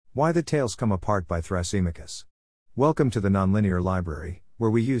Why the Tails Come Apart by Thrasymachus. Welcome to the Nonlinear Library, where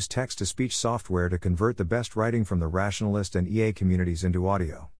we use text-to-speech software to convert the best writing from the Rationalist and EA communities into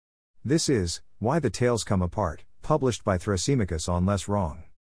audio. This is Why the Tails Come Apart, published by Thrasymachus on LessWrong.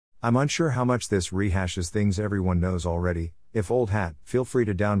 I'm unsure how much this rehashes things everyone knows already. If old hat, feel free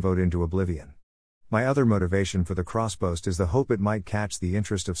to downvote into oblivion. My other motivation for the crosspost is the hope it might catch the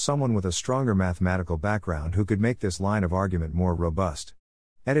interest of someone with a stronger mathematical background who could make this line of argument more robust.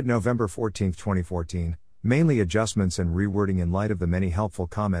 Edit November 14, 2014, mainly adjustments and rewording in light of the many helpful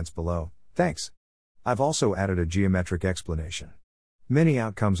comments below, thanks. I've also added a geometric explanation. Many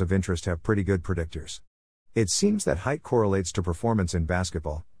outcomes of interest have pretty good predictors. It seems that height correlates to performance in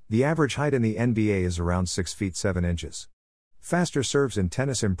basketball. The average height in the NBA is around 6 feet 7 inches. Faster serves in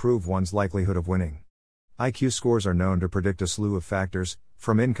tennis improve one's likelihood of winning. IQ scores are known to predict a slew of factors,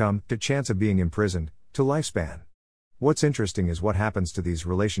 from income, to chance of being imprisoned, to lifespan. What's interesting is what happens to these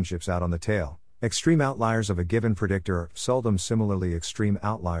relationships out on the tail. Extreme outliers of a given predictor are seldom similarly extreme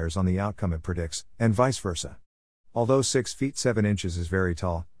outliers on the outcome it predicts, and vice versa. Although 6 feet 7 inches is very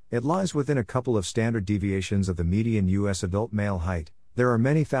tall, it lies within a couple of standard deviations of the median U.S. adult male height. There are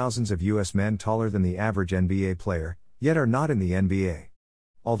many thousands of U.S. men taller than the average NBA player, yet are not in the NBA.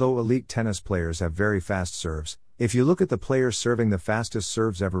 Although elite tennis players have very fast serves, if you look at the players serving the fastest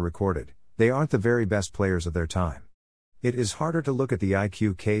serves ever recorded, they aren't the very best players of their time. It is harder to look at the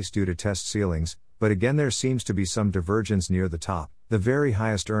IQ case due to test ceilings, but again there seems to be some divergence near the top. The very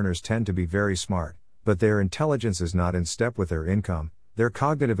highest earners tend to be very smart, but their intelligence is not in step with their income. Their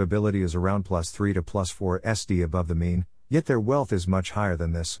cognitive ability is around +3 to +4 SD above the mean, yet their wealth is much higher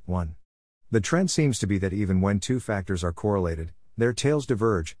than this. 1. The trend seems to be that even when two factors are correlated, their tails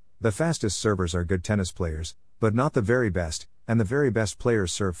diverge. The fastest servers are good tennis players, but not the very best, and the very best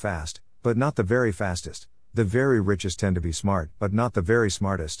players serve fast, but not the very fastest. The very richest tend to be smart, but not the very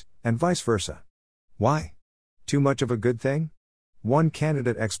smartest, and vice versa. Why? Too much of a good thing? One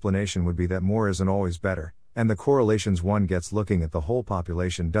candidate explanation would be that more isn't always better, and the correlations one gets looking at the whole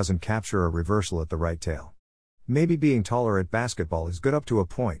population doesn't capture a reversal at the right tail. Maybe being taller at basketball is good up to a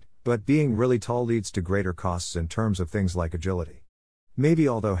point, but being really tall leads to greater costs in terms of things like agility. Maybe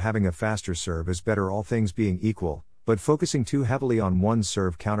although having a faster serve is better all things being equal, but focusing too heavily on one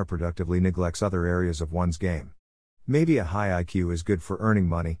serve counterproductively neglects other areas of one's game. Maybe a high IQ is good for earning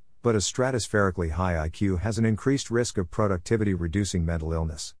money, but a stratospherically high IQ has an increased risk of productivity reducing mental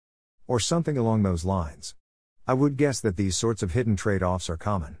illness. Or something along those lines. I would guess that these sorts of hidden trade-offs are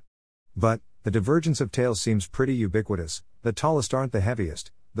common. But, the divergence of tails seems pretty ubiquitous. The tallest aren't the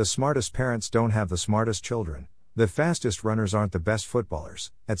heaviest, the smartest parents don't have the smartest children, the fastest runners aren't the best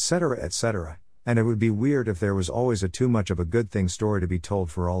footballers, etc., etc., and it would be weird if there was always a too much of a good thing story to be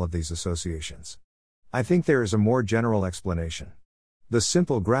told for all of these associations. I think there is a more general explanation. The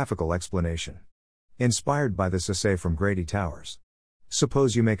simple graphical explanation. Inspired by this essay from Grady Towers.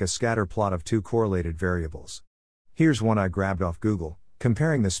 Suppose you make a scatter plot of two correlated variables. Here's one I grabbed off Google,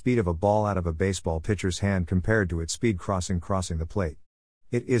 comparing the speed of a ball out of a baseball pitcher's hand compared to its speed crossing the plate.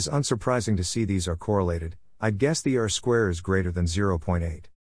 It is unsurprising to see these are correlated. I'd guess the R² is greater than 0.8.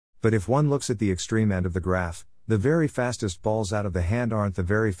 But if one looks at the extreme end of the graph, the very fastest balls out of the hand aren't the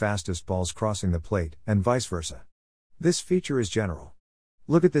very fastest balls crossing the plate, and vice versa. This feature is general.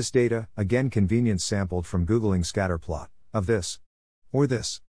 Look at this data, again convenience sampled from Googling scatterplot, of this, or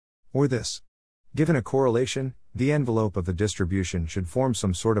this, or this. Given a correlation, the envelope of the distribution should form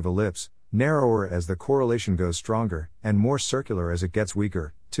some sort of ellipse, narrower as the correlation goes stronger, and more circular as it gets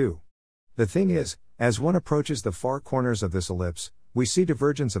weaker, too. The thing is, as one approaches the far corners of this ellipse, we see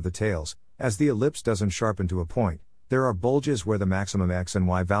divergence of the tails. As the ellipse doesn't sharpen to a point, there are bulges where the maximum x and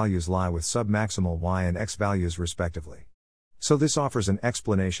y values lie with submaximal y and x values respectively. So this offers an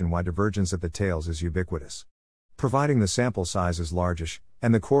explanation why divergence at the tails is ubiquitous. Providing the sample size is largish,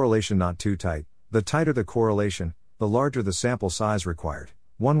 and the correlation not too tight, the tighter the correlation, the larger the sample size required,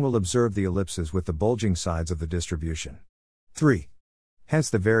 one will observe the ellipses with the bulging sides of the distribution. 3. Hence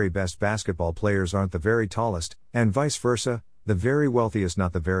the very best basketball players aren't the very tallest, and vice versa, the very wealthiest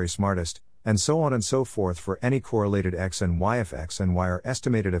not the very smartest, and so on and so forth for any correlated x and y. If x and y are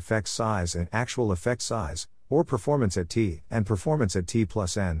estimated effect size and actual effect size, or performance at t and performance at t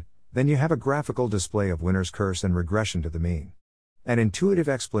plus n, then you have a graphical display of winner's curse and regression to the mean. An intuitive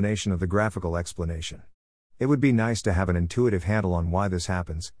explanation of the graphical explanation. It would be nice to have an intuitive handle on why this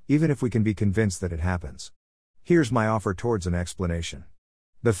happens, even if we can be convinced that it happens. Here's my offer towards an explanation.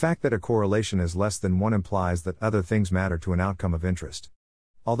 The fact that a correlation is less than 1 implies that other things matter to an outcome of interest.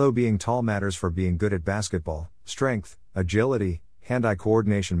 Although being tall matters for being good at basketball, strength, agility, hand-eye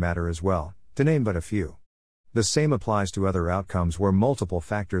coordination matter as well, to name but a few. The same applies to other outcomes where multiple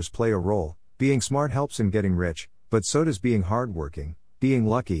factors play a role. Being smart helps in getting rich, but so does being hardworking, being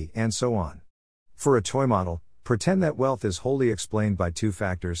lucky, and so on. For a toy model, pretend that wealth is wholly explained by two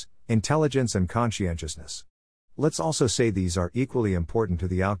factors, intelligence and conscientiousness. Let's also say these are equally important to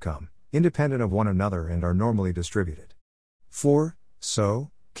the outcome, independent of one another, and are normally distributed. 4.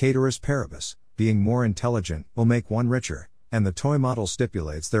 So, ceteris paribus, being more intelligent will make one richer, and the toy model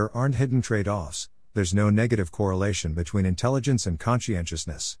stipulates there aren't hidden trade-offs. There's no negative correlation between intelligence and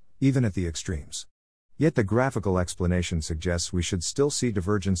conscientiousness, even at the extremes. Yet the graphical explanation suggests we should still see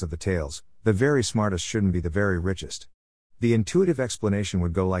divergence of the tails. The very smartest shouldn't be the very richest. The intuitive explanation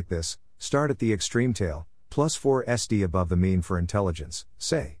would go like this: start at the extreme tail, plus 4 SD above the mean for intelligence,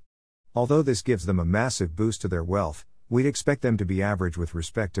 say. Although this gives them a massive boost to their wealth, we'd expect them to be average with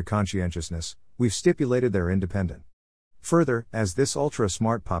respect to conscientiousness. We've stipulated they're independent. Further, as this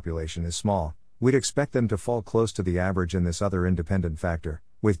ultra-smart population is small, we'd expect them to fall close to the average in this other independent factor.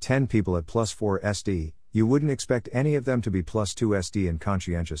 With 10 people at plus 4 SD, you wouldn't expect any of them to be plus 2 SD in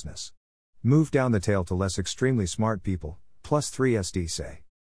conscientiousness. Move down the tail to less extremely smart people, plus 3 SD say.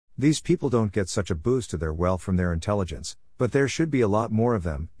 These people don't get such a boost to their wealth from their intelligence, but there should be a lot more of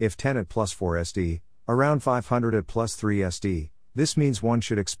them. If 10 at plus 4 SD, around 500 at plus 3 SD, this means one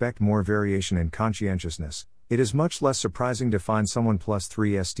should expect more variation in conscientiousness. It is much less surprising to find someone plus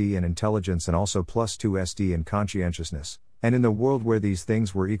 3 SD in intelligence and also plus 2 SD in conscientiousness, and in the world where these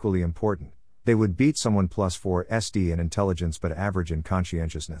things were equally important, they would beat someone plus 4 SD in intelligence but average in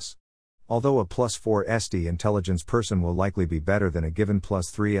conscientiousness. Although a plus 4 SD intelligence person will likely be better than a given plus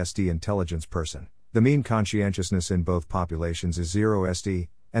 3 SD intelligence person, the mean conscientiousness in both populations is 0 SD,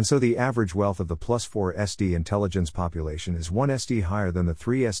 and so the average wealth of the plus 4 SD intelligence population is 1 SD higher than the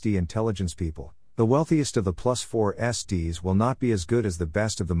 3 SD intelligence people. The wealthiest of the plus 4 SDs will not be as good as the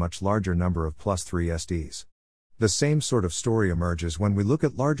best of the much larger number of plus 3 SDs. The same sort of story emerges when we look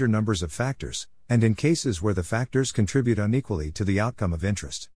at larger numbers of factors, and in cases where the factors contribute unequally to the outcome of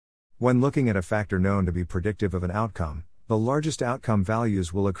interest. When looking at a factor known to be predictive of an outcome, the largest outcome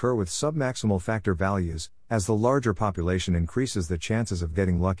values will occur with submaximal factor values. As the larger population increases the chances of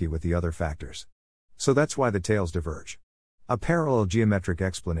getting lucky with the other factors. So that's why the tails diverge. A parallel geometric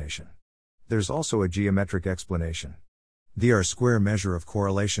explanation. There's also a geometric explanation. The R-square measure of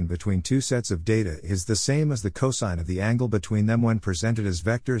correlation between two sets of data is the same as the cosine of the angle between them when presented as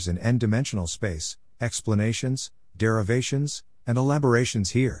vectors in n-dimensional space. Explanations, derivations, and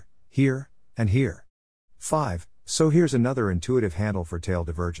elaborations here, and here. 5. So here's another intuitive handle for tail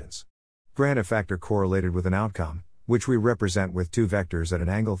divergence. Grant a factor correlated with an outcome, which we represent with two vectors at an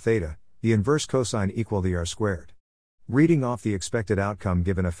angle theta, the inverse cosine equal the R-squared. Reading off the expected outcome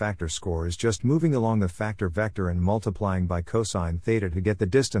given a factor score is just moving along the factor vector and multiplying by cosine theta to get the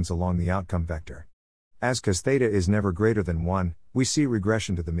distance along the outcome vector. As cos theta is never greater than 1, we see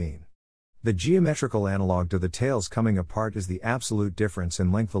regression to the mean. The geometrical analog to the tails coming apart is the absolute difference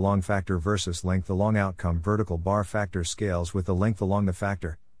in length along factor versus length along outcome. Vertical bar factor scales with the length along the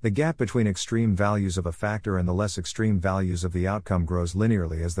factor. The gap between extreme values of a factor and the less extreme values of the outcome grows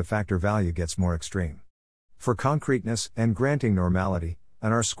linearly as the factor value gets more extreme. For concreteness and granting normality,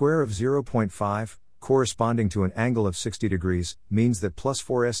 an R-square of 0.5, corresponding to an angle of 60 degrees, means that plus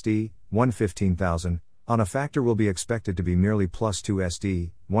 4 SD, 1/15,000, on a factor will be expected to be merely plus 2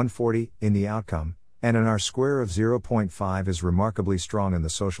 SD, 140, in the outcome, and an R-square of 0.5 is remarkably strong in the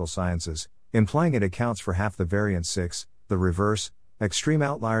social sciences, implying it accounts for half the variance 6, the reverse. Extreme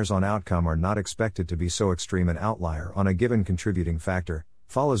outliers on outcome are not expected to be so extreme. An outlier on a given contributing factor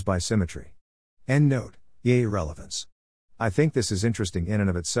follows by symmetry. End note. EA relevance. I think this is interesting in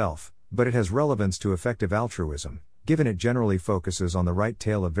and of itself, but it has relevance to effective altruism, given it generally focuses on the right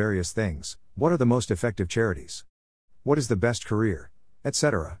tail of various things. What are the most effective charities? What is the best career?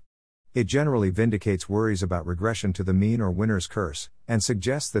 Etc. It generally vindicates worries about regression to the mean or winner's curse, and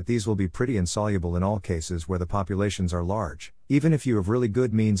suggests that these will be pretty insoluble in all cases where the populations are large, even if you have really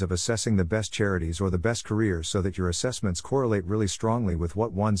good means of assessing the best charities or the best careers so that your assessments correlate really strongly with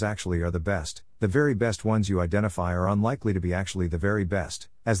what ones actually are the best. The very best ones you identify are unlikely to be actually the very best,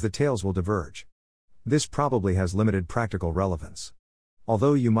 as the tails will diverge. This probably has limited practical relevance.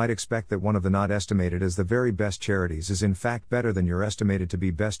 Although you might expect that one of the not estimated as the very best charities is in fact better than your estimated to be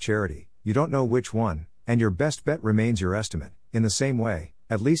best charity, you don't know which one, and your best bet remains your estimate. In the same way,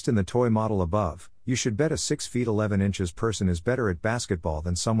 at least in the toy model above, you should bet a 6 feet 11 inches person is better at basketball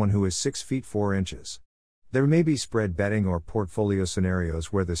than someone who is 6 feet 4 inches. There may be spread betting or portfolio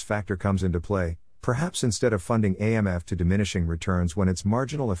scenarios where this factor comes into play. Perhaps instead of funding AMF to diminishing returns when its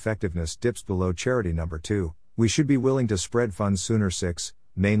marginal effectiveness dips below charity number 2, we should be willing to spread funds sooner. 6.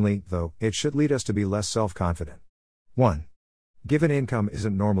 mainly, though, it should lead us to be less self-confident. 1. Given income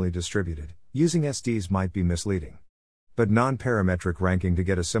isn't normally distributed, using SDs might be misleading. But non-parametric ranking to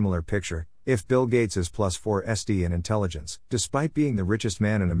get a similar picture: if Bill Gates is +4 SD in intelligence, despite being the richest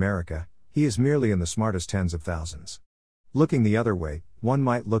man in America, he is merely in the smartest tens of thousands. Looking the other way, one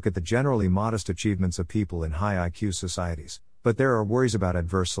might look at the generally modest achievements of people in high IQ societies, but there are worries about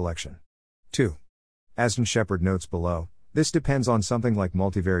adverse selection. 2. As Shepard notes below, this depends on something like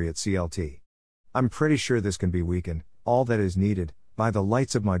multivariate CLT. I'm pretty sure this can be weakened. All that is needed, by the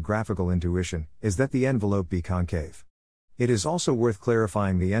lights of my graphical intuition, is that the envelope be concave. It is also worth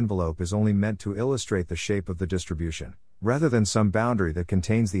clarifying the envelope is only meant to illustrate the shape of the distribution, rather than some boundary that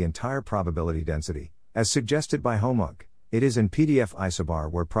contains the entire probability density, as suggested by Homunk. It is in PDF isobar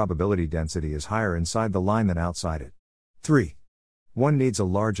where probability density is higher inside the line than outside it. 3. One needs a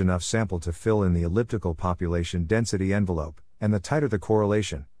large enough sample to fill in the elliptical population density envelope, and the tighter the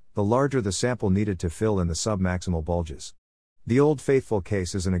correlation, the larger the sample needed to fill in the submaximal bulges. The Old Faithful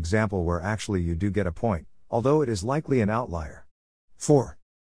case is an example where actually you do get a point, although it is likely an outlier. 4.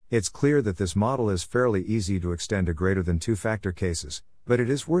 It's clear that this model is fairly easy to extend to greater than 2-factor cases, but it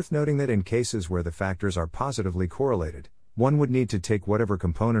is worth noting that in cases where the factors are positively correlated, one would need to take whatever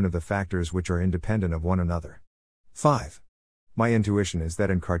component of the factors which are independent of one another. 5. My intuition is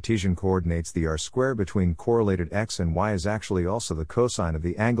that in Cartesian coordinates the r-square between correlated x and y is actually also the cosine of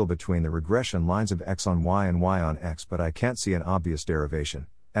the angle between the regression lines of x on y and y on x, but I can't see an obvious derivation,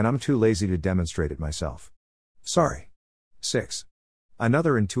 and I'm too lazy to demonstrate it myself. Sorry. 6.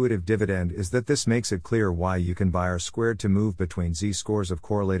 Another intuitive dividend is that this makes it clear why you can buy r-squared to move between z-scores of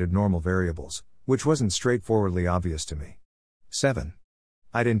correlated normal variables, which wasn't straightforwardly obvious to me. 7.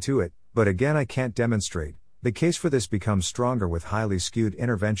 I'd intuit, but again I can't demonstrate. The case for this becomes stronger with highly skewed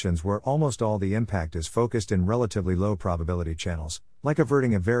interventions where almost all the impact is focused in relatively low probability channels, like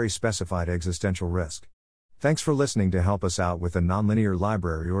averting a very specified existential risk. Thanks for listening. To help us out with the Nonlinear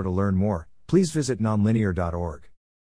Library or to learn more, please visit nonlinear.org.